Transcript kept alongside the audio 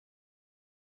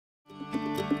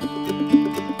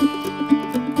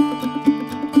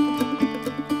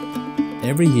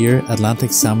Every year,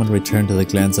 Atlantic salmon return to the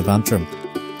glens of Antrim.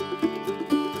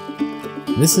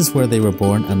 This is where they were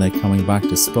born and they're coming back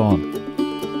to spawn.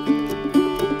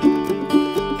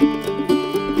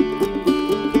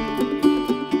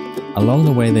 Along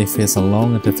the way they face a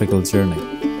long and difficult journey.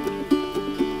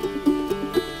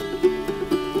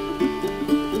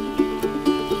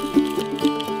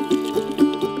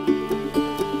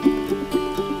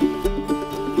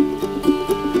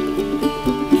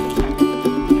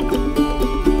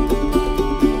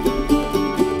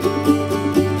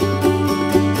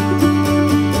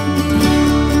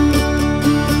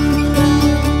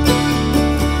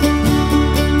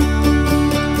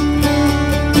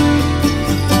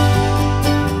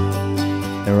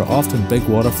 There are often big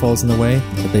waterfalls in the way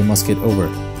that they must get over.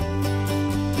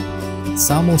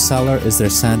 Salmo salar is their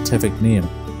scientific name.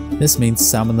 This means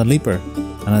salmon the leaper,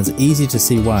 and it's easy to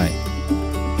see why.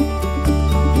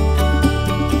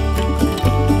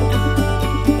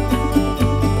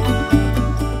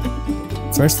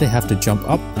 First they have to jump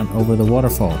up and over the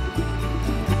waterfall.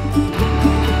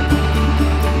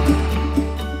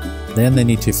 Then they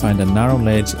need to find a narrow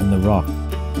ledge in the rock.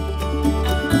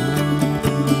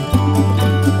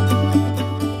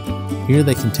 Here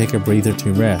they can take a breather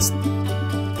to rest,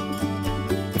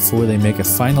 before they make a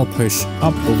final push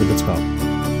up over the top.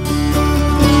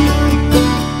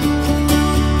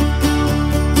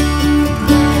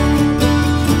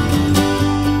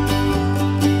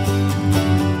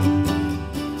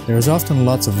 There is often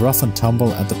lots of rough and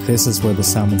tumble at the places where the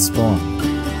salmon spawn.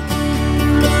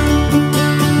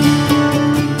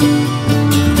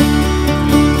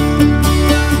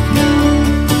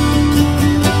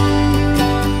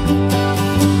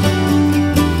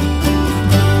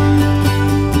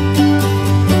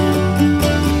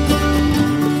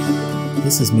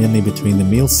 This is mainly between the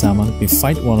male salmon who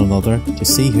fight one another to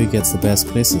see who gets the best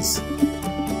places.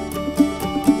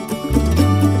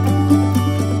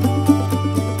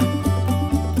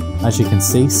 As you can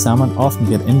see, salmon often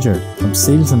get injured, from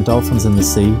seals and dolphins in the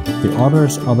sea to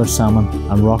otters, other salmon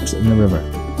and rocks in the river.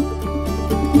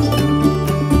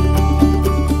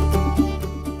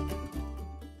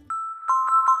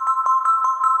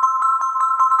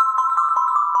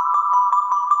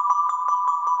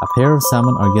 A pair of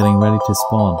salmon are getting ready to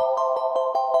spawn.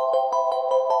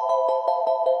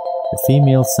 The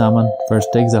female salmon first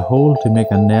digs a hole to make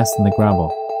a nest in the gravel.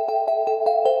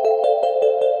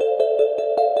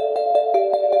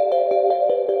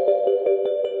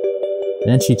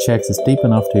 Then she checks it's deep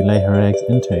enough to lay her eggs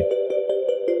into.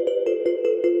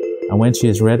 And when she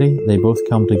is ready, they both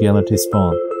come together to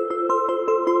spawn.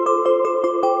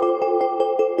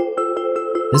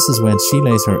 This is when she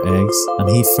lays her eggs and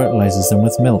he fertilizes them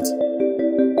with milk.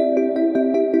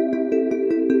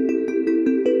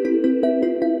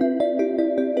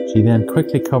 She then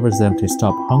quickly covers them to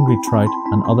stop hungry trout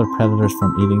and other predators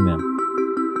from eating them.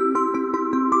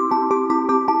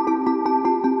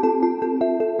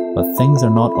 But things are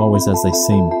not always as they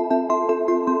seem.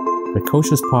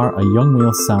 Precocious pair are young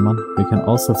male salmon who can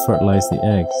also fertilize the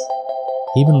eggs.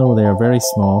 Even though they are very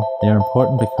small, they are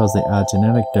important because they add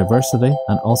genetic diversity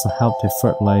and also help to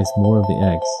fertilize more of the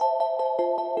eggs.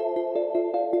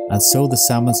 And so the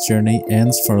salmon's journey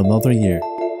ends for another year.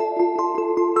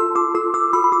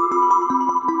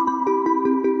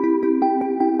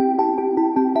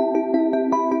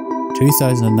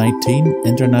 2019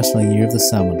 International Year of the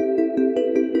Salmon.